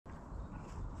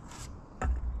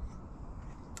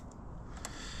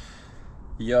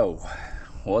Yo,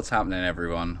 what's happening,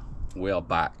 everyone? We are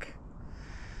back.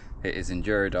 It is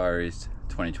Enduro Diaries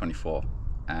 2024,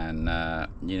 and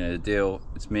you know the deal.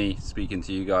 It's me speaking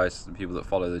to you guys, the people that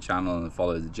follow the channel and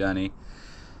follow the journey,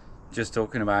 just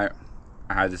talking about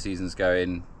how the season's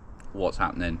going, what's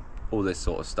happening, all this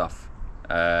sort of stuff.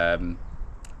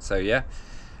 So yeah,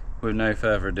 with no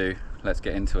further ado, let's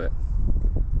get into it.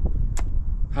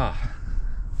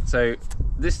 So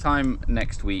this time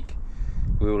next week,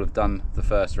 we will have done the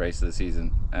first race of the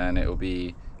season, and it will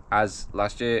be, as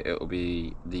last year, it will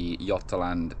be the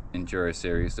Jotland Enduro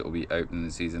Series that will be opening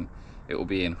the season. It will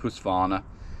be in Husqvarna.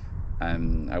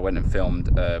 I went and filmed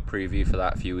a preview for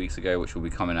that a few weeks ago, which will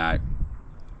be coming out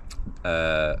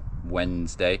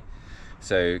Wednesday.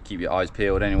 So keep your eyes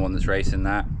peeled, anyone that's racing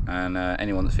that, and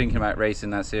anyone that's thinking about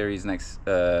racing that series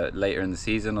later in the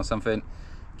season or something.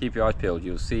 Keep your eyes peeled.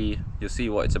 You'll see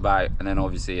what it's about, and then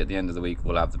obviously at the end of the week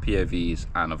we'll have the POVs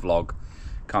and a vlog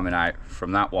coming out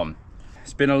from that one.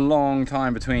 It's been a long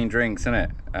time between drinks, isn't it?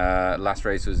 Last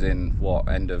race was in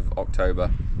end of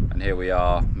October, and here we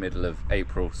are middle of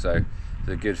April, so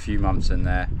there's a good few months in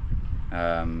there.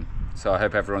 So I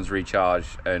hope everyone's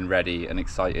recharged and ready and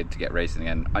excited to get racing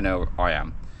again. I know I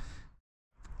am.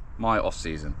 My off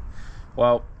season,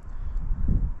 well,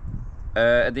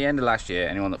 at the end of last year,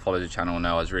 anyone that follows the channel will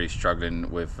know I was really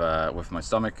struggling with my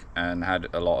stomach, and had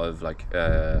a lot of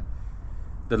the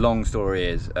long story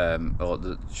is, or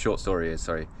the short story is,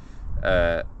 sorry,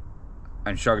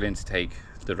 I'm struggling to take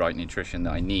the right nutrition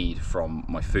that I need from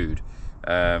my food,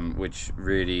 which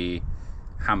really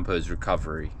hampers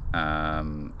recovery,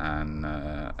 and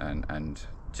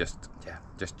just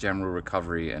general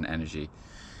recovery and energy.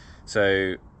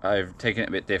 So I've taken it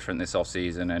a bit different this off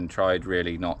season and tried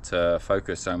really not to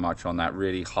focus so much on that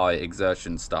really high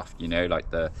exertion stuff, you know,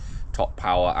 like the top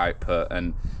power output,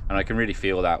 and I can really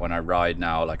feel that when I ride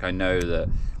now. Like, I know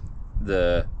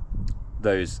that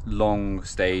those long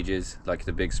stages, like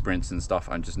the big sprints and stuff,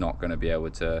 I'm just not going to be able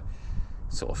to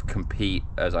sort of compete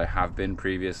as I have been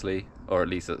previously, or at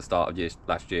least at the start of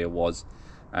last year was.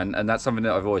 And that's something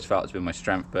that I've always felt has been my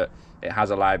strength, but it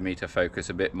has allowed me to focus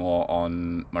a bit more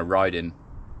on my riding.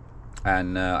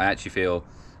 And I actually feel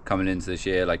coming into this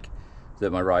year like that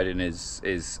my riding is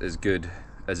as good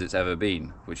as it's ever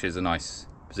been, which is a nice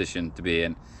position to be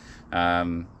in.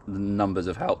 The numbers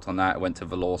have helped on that. I went to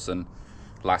Vallorsen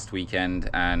last weekend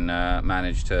and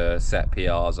managed to set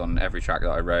PRs on every track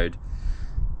that I rode,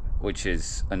 which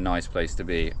is a nice place to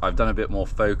be. I've done a bit more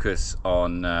focus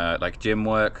on like gym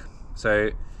work, so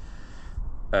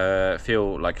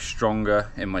feel like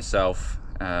stronger in myself,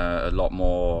 a lot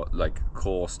more like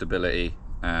core stability,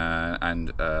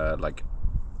 and like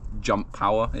jump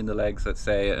power in the legs, let's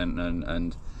say,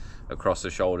 and across the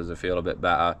shoulders I feel a bit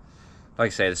better. Like I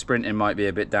say, the sprinting might be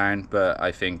a bit down, but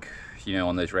I think, you know,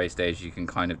 on those race days you can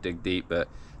kind of dig deep, but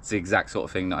it's the exact sort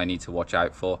of thing that I need to watch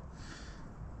out for.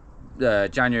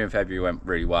 January and February went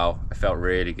really well. I felt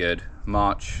really good.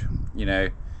 March, you know,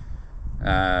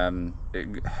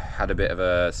 it had a bit of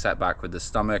a setback with the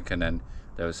stomach, and then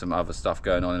there was some other stuff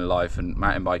going on in life, and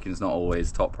mountain biking's not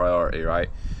always top priority, right?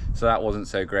 So that wasn't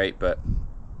so great. But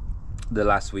the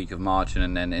last week of March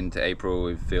and then into April,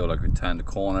 we feel like we turned a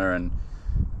corner,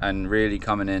 and really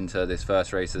coming into this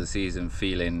first race of the season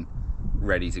feeling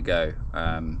ready to go.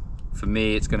 For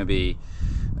me, it's going to be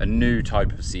a new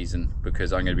type of season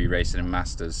because I'm going to be racing in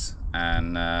Masters,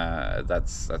 and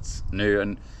that's new,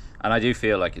 and I do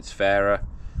feel like it's fairer.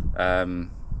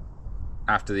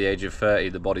 After the age of 30,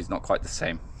 the body's not quite the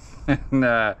same.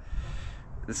 And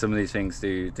some of these things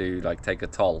do like take a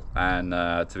toll, and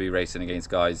to be racing against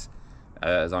guys,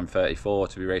 as I'm 34,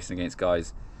 to be racing against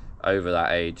guys over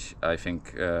that age, I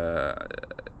think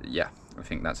yeah, I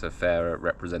think that's a fairer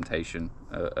representation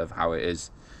of how it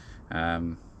is.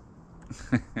 And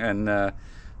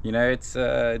you know, it's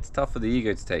tough for the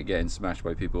ego to take getting smashed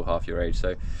by people half your age,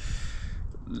 so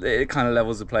it kind of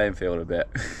levels the playing field a bit.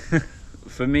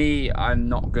 For me, I'm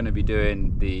not going to be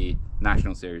doing the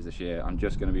national series this year. I'm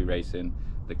just going to be racing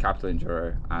the Capital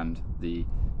Enduro and the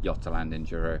Jotland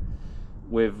Enduro.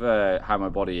 With how my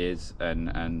body is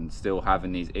and still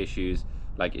having these issues,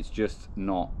 like, it's just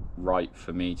not right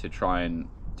for me to try and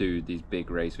do these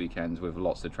big race weekends with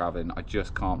lots of traveling. I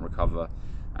just can't recover,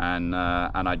 and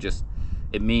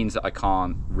it means that I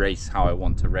can't race how I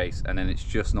want to race, and then it's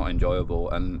just not enjoyable.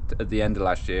 And at the end of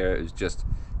last year,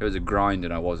 it was a grind,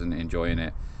 and I wasn't enjoying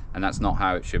it, and that's not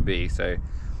how it should be. So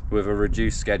with a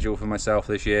reduced schedule for myself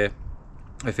this year,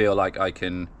 I feel like I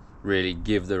can really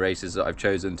give the races that I've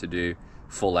chosen to do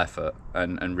full effort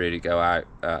and really go out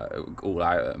all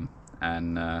out at them.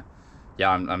 And yeah,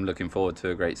 I'm looking forward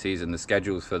to a great season. The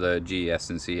schedules for the GS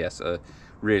and CS are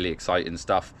really exciting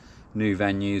stuff. New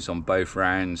venues on both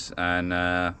rounds and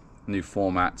new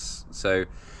formats. So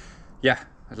yeah,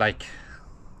 like,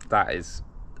 that is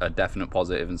a definite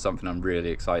positive and something I'm really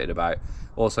excited about.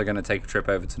 Also going to take a trip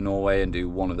over to Norway and do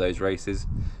one of those races.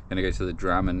 Going to go to the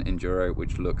Drammen Enduro,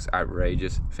 which looks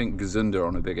outrageous. I think Gazunder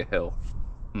on a bigger hill.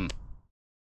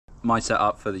 My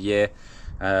setup for the year,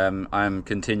 I'm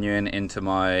continuing into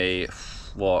my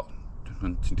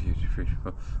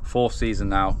fourth season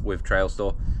now with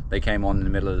Trailstore. They came on in the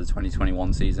middle of the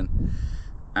 2021 season,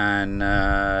 and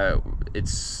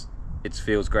it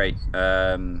feels great.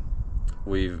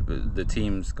 The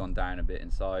team's gone down a bit in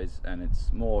size, and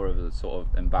it's more of a sort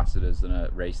of ambassadors than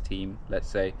a race team, let's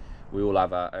say. We all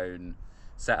have our own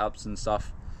setups and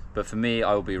stuff, but for me,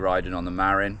 I will be riding on the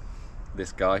Marin,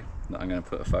 this guy that I'm going to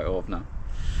put a photo of now,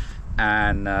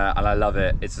 and I love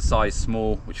it. It's a size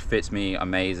small, which fits me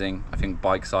amazing. I think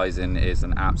bike sizing is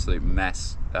an absolute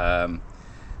mess, but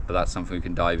that's something we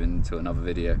can dive into another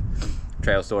video.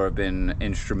 Trailstore have been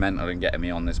instrumental in getting me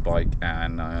on this bike,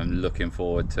 and I'm looking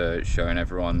forward to showing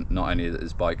everyone not only that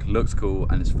this bike looks cool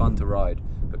and it's fun to ride,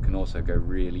 but can also go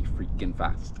really freaking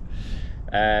fast.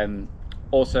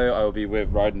 Also, I will be with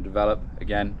Ride and Develop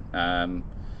again.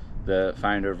 The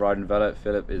founder of Ride and Develop,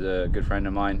 Philip, is a good friend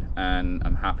of mine, and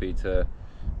I'm happy to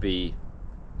be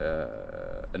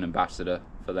an ambassador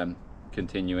for them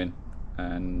continuing,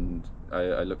 and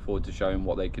I look forward to showing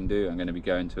what they can do. I'm going to be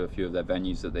going to a few of their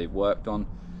venues that they've worked on,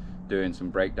 doing some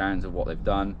breakdowns of what they've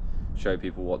done, show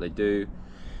people what they do,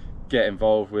 get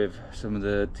involved with some of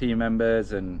the team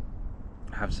members and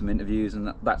have some interviews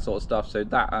and that sort of stuff. So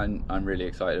that I'm really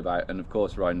excited about. And of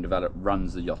course, Ride and Develop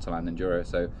runs the Jotaland Enduro,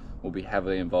 so we'll be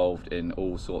heavily involved in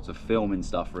all sorts of filming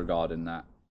stuff regarding that.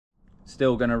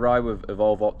 Still going to ride with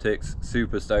Evolve Optics,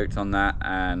 super stoked on that,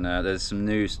 and there's some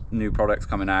new products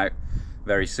coming out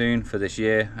very soon for this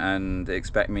year, and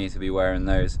expect me to be wearing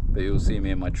those. But you'll see me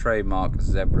in my trademark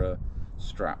zebra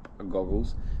strap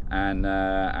goggles and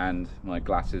my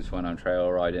glasses when I'm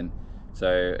trail riding.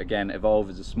 So again, Evolve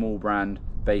is a small brand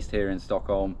based here in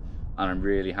Stockholm, and I'm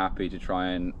really happy to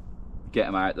try and get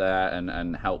them out there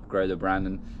and help grow the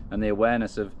brand and the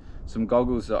awareness of some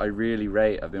goggles that I really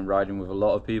rate. I've been riding with a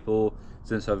lot of people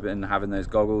since I've been having those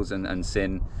goggles and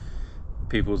seen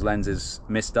people's lenses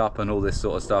missed up and all this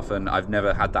sort of stuff, and I've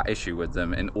never had that issue with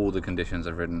them in all the conditions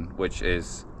I've ridden, which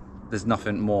is, there's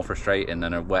nothing more frustrating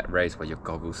than a wet race where your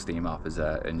goggles steam up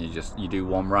and you do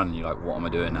one run and you're like, what am I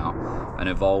doing now? And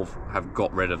Evolve have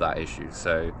got rid of that issue,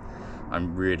 so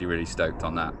I'm really stoked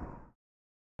on that.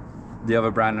 The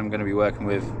other brand I'm going to be working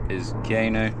with is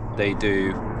Kieno. They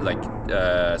do like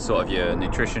sort of your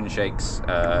nutrition shakes,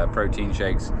 protein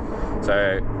shakes.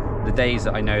 So the days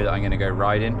that I know that I'm going to go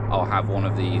riding, I'll have one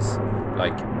of these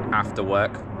like after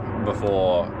work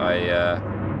before I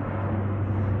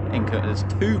there's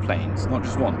 2 planes, not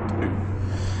just 1,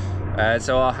 2.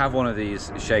 So I'll have one of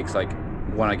these shakes like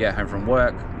when I get home from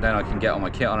work, then I can get all my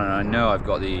kit on and I know I've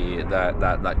got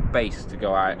that base to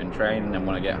go out and train, and then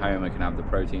when I get home I can have the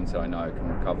protein so I know I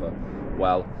can recover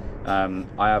well.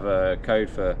 I have a code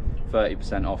for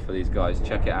 30% off for these guys.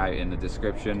 Check it out in the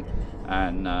description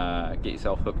and get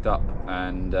yourself hooked up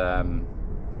and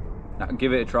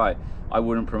give it a try. I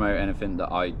wouldn't promote anything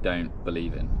that I don't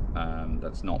believe in.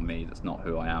 That's not me, that's not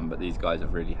who I am, but these guys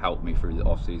have really helped me through the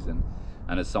off season,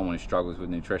 and as someone who struggles with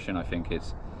nutrition, I think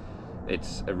it's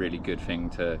a really good thing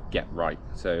to get right.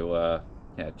 So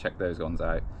yeah, check those ones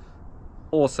out.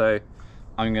 Also,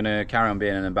 I'm going to carry on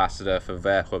being an ambassador for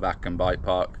Verklebacken Bike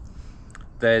Park.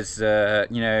 There's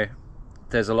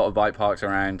there's a lot of bike parks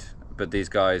around, but these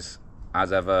guys,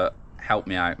 as ever, helped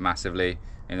me out massively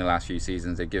in the last few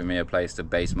seasons. They've given me a place to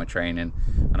base my training,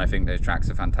 and I think those tracks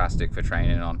are fantastic for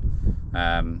training on.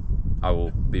 I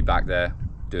will be back there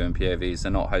doing POVs.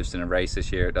 They're not hosting a race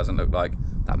this year, it doesn't look like.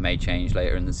 That may change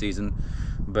later in the season,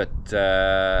 but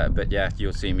yeah,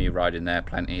 you'll see me riding there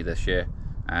plenty this year,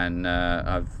 and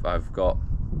I've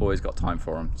always got time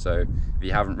for them. So if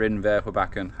you haven't ridden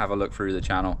Verklebacken, have a look through the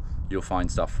channel, you'll find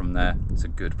stuff from there. It's a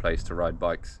good place to ride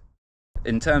bikes.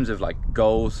 In terms of like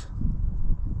goals,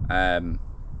 I've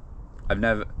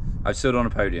stood on a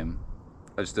podium.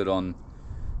 I've stood on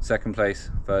 2nd place,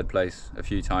 3rd place a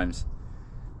few times.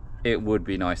 It would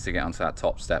be nice to get onto that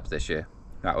top step this year.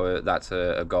 That's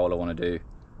a goal I want to do,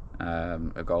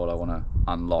 a goal I want to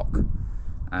unlock,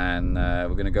 and we're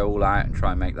going to go all out and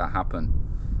try and make that happen.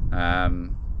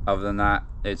 Other than that,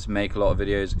 it's make a lot of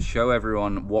videos, show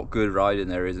everyone what good riding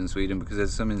there is in Sweden, because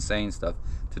there's some insane stuff.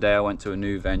 Today I went to a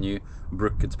new venue,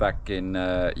 Bruksback in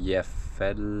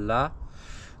Gefälla,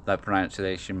 That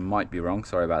pronunciation might be wrong,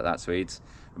 sorry about that, Swedes.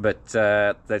 But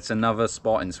there's another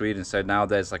spot in Sweden, so now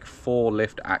there's like 4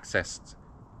 lift accessed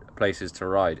places to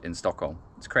ride in Stockholm.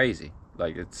 It's crazy,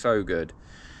 like it's so good.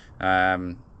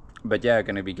 But yeah,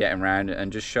 going to be getting around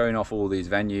and just showing off all these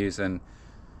venues and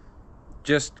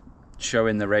just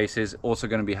showing the races. Also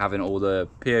going to be having all the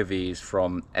POVs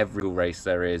from every race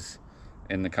there is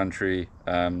in the country,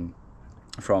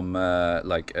 from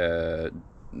other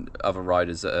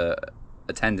riders that are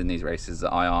attending these races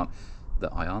that I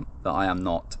am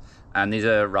not. And these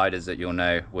are riders that you'll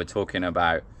know. We're talking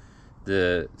about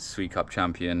the Swede Cup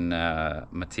champion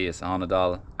Matthias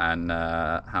Arnedal and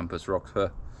Hampus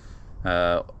Roxburgh,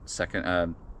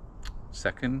 second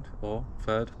or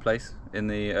third place in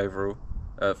the overall,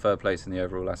 third place in the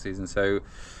overall last season. So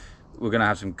we're going to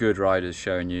have some good riders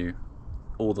showing you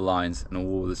all the lines and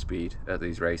all the speed at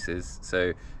these races.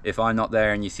 So if I'm not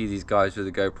there and you see these guys with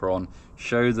a GoPro on,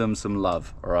 show them some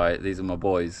love. All right, these are my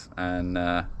boys. And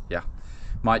yeah,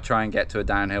 might try and get to a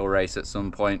downhill race at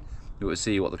some point. We'll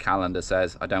see what the calendar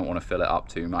says. I don't want to fill it up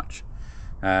too much.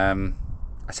 I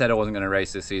said I wasn't going to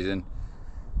race this season.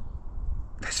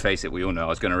 Let's face it, we all know I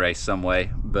was going to race some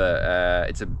way, but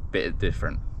it's a bit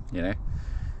different, you know.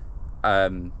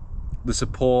 The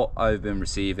support I've been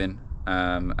receiving,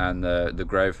 and the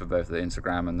growth of both the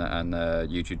Instagram and the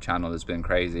YouTube channel has been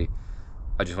crazy.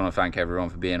 I just want to thank everyone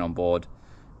for being on board,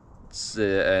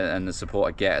 and the support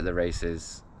I get at the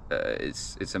races.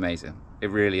 It's amazing. It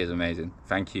really is amazing.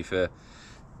 Thank you for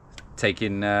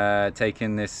taking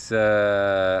this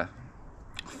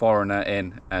foreigner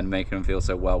in and making them feel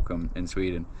so welcome in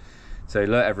Sweden. So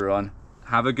look, everyone,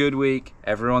 have a good week.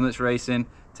 Everyone that's racing,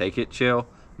 take it chill,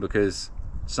 because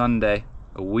Sunday,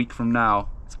 a week from now,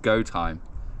 it's go time.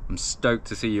 I'm stoked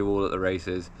to see you all at the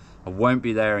races. I won't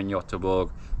be there in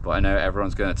Göteborg, but I know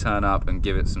everyone's going to turn up and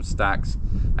give it some stacks.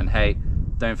 And hey,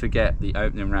 don't forget the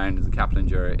opening round of the Kaplan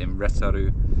Enduro in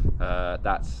Resaru.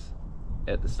 That's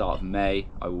at the start of May.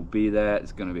 I will be there.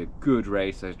 It's going to be a good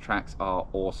race. Those tracks are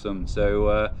awesome.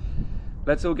 So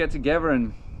let's all get together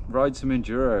and ride some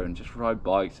enduro and just ride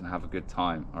bikes and have a good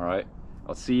time. All right,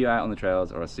 I'll see you out on the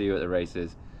trails, or I'll see you at the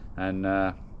races, and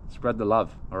spread the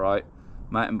love. All right,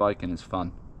 mountain biking is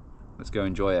fun. Let's go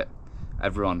enjoy it.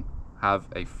 Everyone, have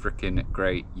a freaking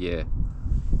great year.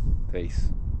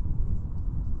 Peace.